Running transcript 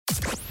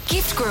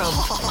Gift Grub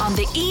on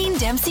the Ian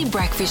Dempsey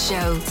Breakfast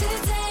Show.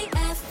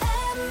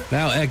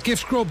 Now,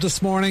 Gift Grub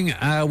this morning,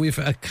 we've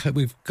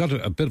got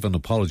a bit of an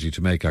apology to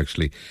make,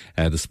 actually,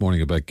 this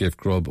morning about Gift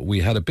Grub.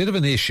 We had a bit of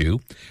an issue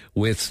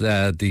with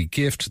the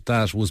gift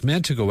that was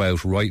meant to go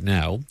out right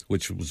now,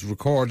 which was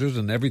recorded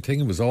and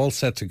everything. It was all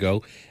set to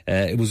go.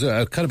 It was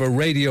a kind of a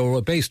radio,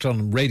 based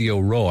on Radio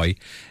Roy,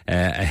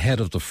 ahead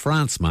of the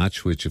France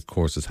match, which, of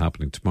course, is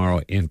happening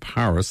tomorrow in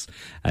Paris.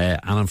 And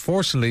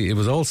unfortunately, it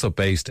was also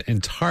based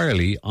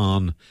entirely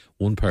on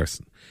one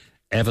person,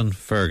 Evan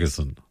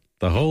Ferguson.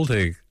 The whole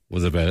thing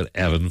was about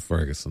Evan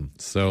Ferguson.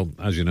 So,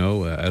 as you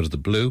know, out of the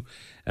blue,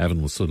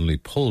 Evan was suddenly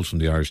pulled from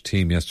the Irish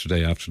team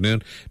yesterday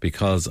afternoon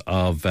because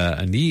of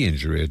a knee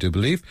injury, I do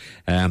believe,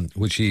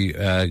 which he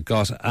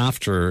got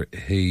after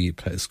he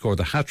scored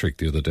the hat-trick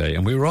the other day.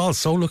 And we were all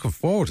so looking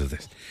forward to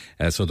this.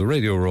 So the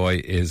Radio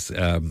Roy is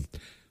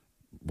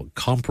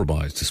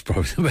compromised is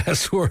probably the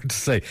best word to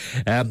say.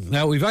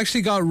 Now, we've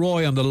actually got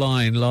Roy on the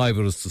line live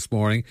with us this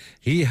morning.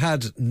 He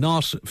had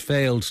not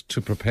failed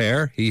to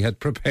prepare. He had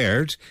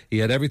prepared. He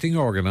had everything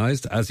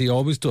organised, as he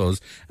always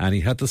does, and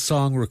he had the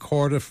song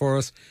recorded for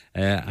us,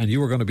 and you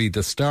were going to be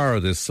the star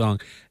of this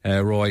song,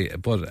 Roy,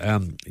 but,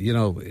 you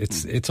know,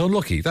 it's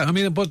unlucky.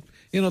 But,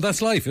 you know,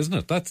 that's life, isn't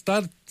it?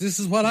 This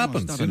is what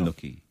happens. It's not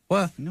unlucky.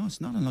 What? No,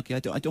 it's not unlucky. I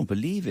don't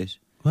believe it.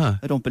 What?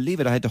 I don't believe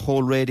it. I had the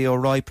whole Radio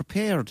Roy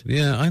prepared.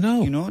 Yeah, I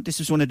know. You know, this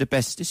is one of the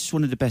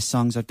best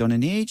songs I've done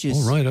in ages.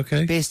 Oh, right,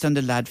 okay. Based on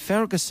the lad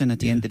Ferguson at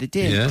the end of the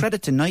day. Yeah.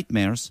 Credit to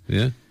Nightmares.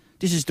 Yeah.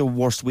 This is the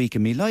worst week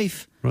of my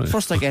life. Right.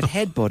 First I get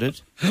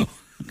headbutted.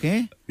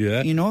 Okay?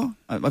 Yeah. You know,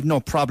 I've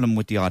no problem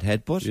with the odd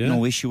headbutt. Yeah.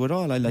 No issue at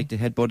all. I like the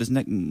headbutt as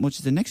much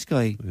as the next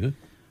guy. Yeah.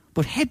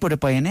 But headbutted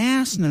by an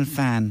Arsenal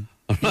fan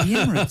in the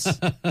Emirates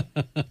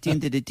at the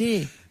end of the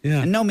day.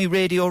 Yeah. And now my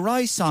Radio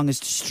Roy song is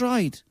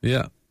destroyed.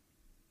 Yeah.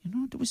 You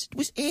know, there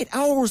was 8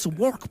 hours of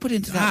work put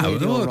into that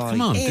Radio Roy.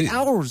 Come on. 8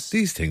 hours.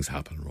 These things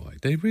happen, Roy.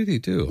 They really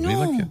do.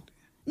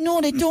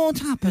 No, they don't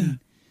happen.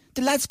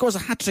 The lad scores a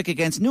hat-trick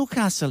against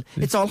Newcastle.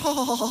 Yeah. It's all, ha,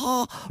 ha, ha,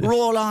 ha, ha,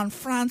 roll on,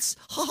 France,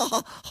 ha, ha,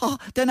 ha, ha.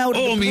 Then out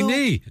of the blue. Oh, me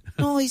knee.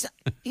 No, he's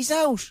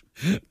out.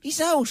 He's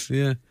out.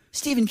 Yeah.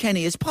 Stephen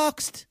Kenny is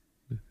poxed.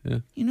 Yeah.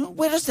 You know,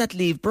 where does that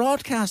leave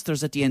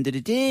broadcasters at the end of the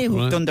day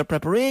who've done their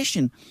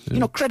preparation? Yeah. You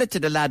know, credit to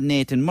the lad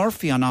Nathan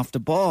Murphy on Off the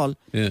Ball.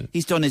 Yeah.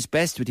 He's done his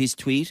best with his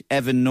tweet.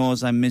 Evan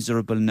knows I'm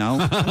miserable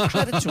now.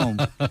 Credit to him.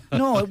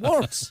 No, it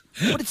works.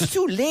 But it's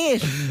too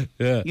late.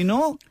 Yeah. You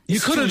know?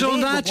 You could have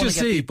done that, you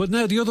see. But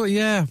now the other,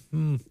 yeah.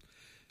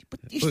 But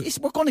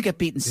we're going to get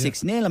beaten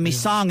 6-0 and my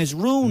song is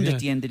ruined at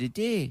the end of the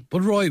day.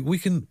 But Roy, we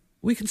can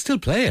still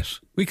play it.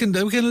 We can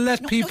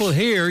let people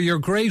hear your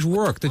great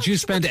work that you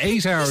spend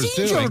 8 hours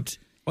doing.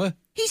 What?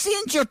 He's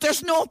injured.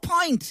 There's no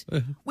point.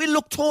 We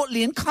look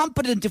totally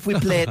incompetent if we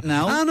play it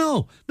now.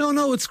 No,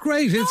 it's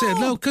great.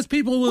 No, because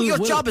people will. Well, your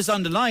job is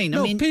on the line. No,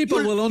 I mean, people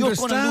will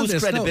understand. You're going to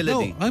lose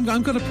credibility. No,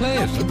 I'm going to play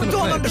it. People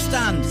don't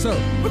understand. So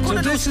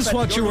this is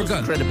what you were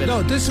going.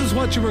 No, this is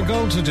what you were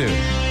going to do.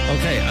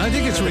 Okay, I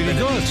think it's really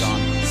good.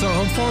 So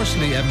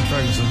unfortunately, Evan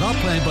Ferguson not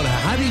playing, but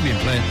had he been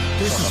playing,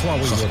 this is what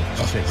we would.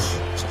 Okay.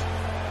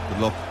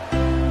 Good luck.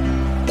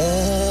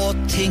 Oh,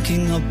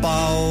 thinking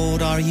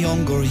about our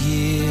younger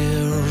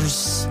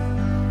years,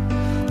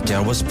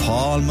 there was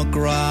Paul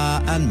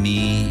McGrath and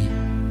me,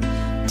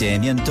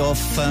 Damien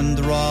Duff and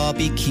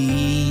Robbie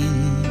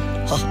Keane.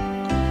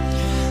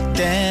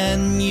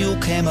 Then you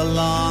came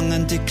along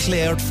and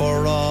declared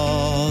for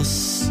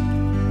us.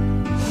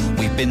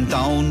 We've been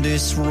down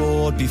this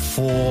road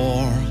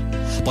before,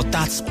 but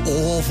that's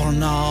over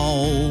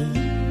now.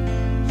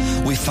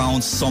 We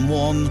found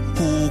someone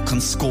who can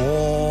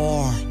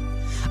score.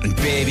 And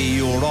baby,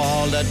 you're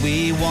all that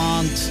we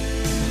want.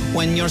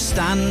 When you're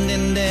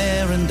standing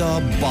there in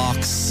the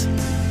box,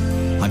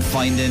 I'm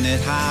finding it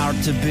hard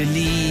to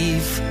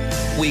believe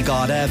we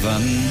got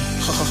Evan.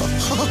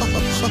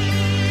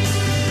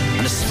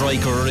 And a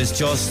striker is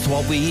just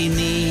what we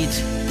need,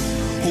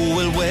 who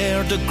will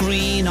wear the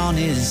green on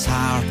his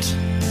heart.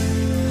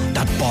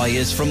 That boy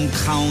is from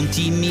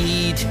County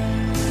Meath.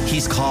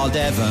 He's called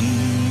Evan.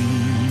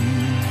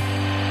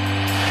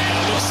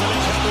 Looks like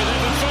with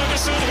Evan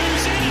Ferguson,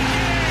 who's in again.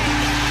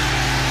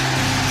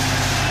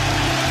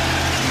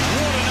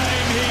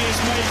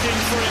 Making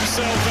for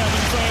himself,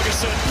 Evan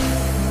Ferguson.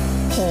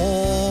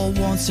 Oh,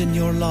 once in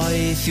your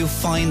life you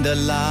find a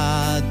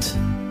lad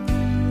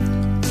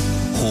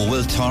who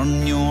will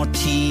turn your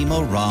team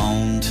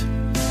around,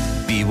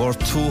 be worth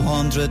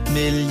 £200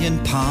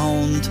 million.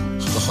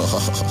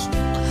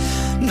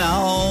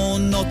 Now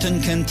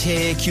nothing can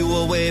take you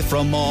away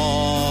from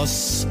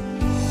us.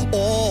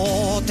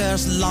 Oh,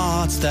 there's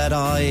lots that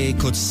I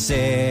could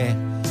say.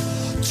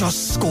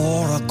 Just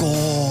score a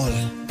goal,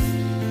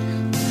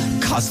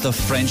 'cause the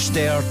French,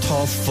 they're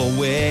tough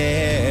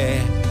away.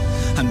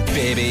 And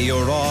baby,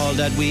 you're all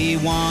that we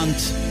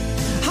want.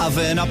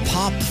 Having a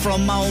pop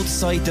from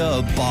outside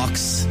the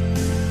box,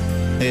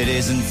 it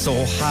isn't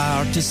so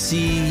hard to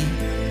see.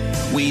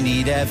 We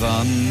need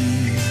Evan,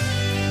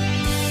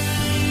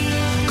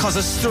 'cause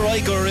a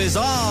striker is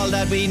all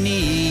that we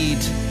need,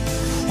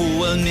 who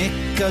will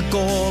nick a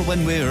goal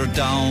when we're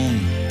down.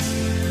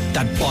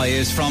 That boy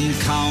is from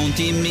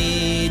County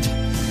Meath.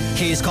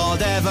 He's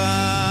called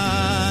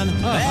Evan.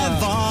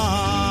 Evan.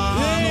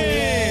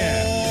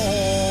 Yeah.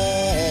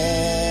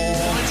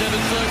 Oh, it's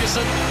Evan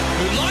Ferguson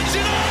who lines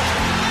it up.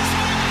 That's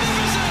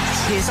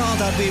magnificent. He's all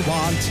that we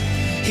want.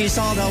 He's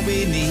all that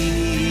we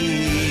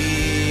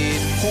need.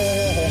 Ho,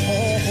 ho, ho,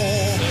 ho.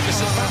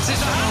 Ferguson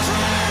fancies a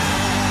hat-trick.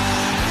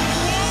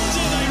 What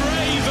do they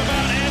rave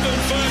about Evan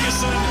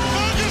Ferguson?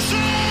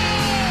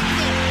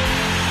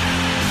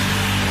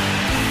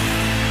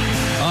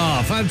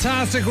 Oh,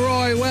 fantastic,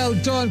 Roy. Well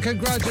done.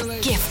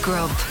 Congratulations. Gift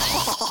Grub.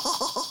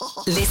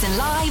 Listen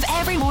live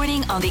every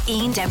morning on the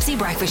Ian Dempsey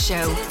Breakfast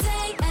Show.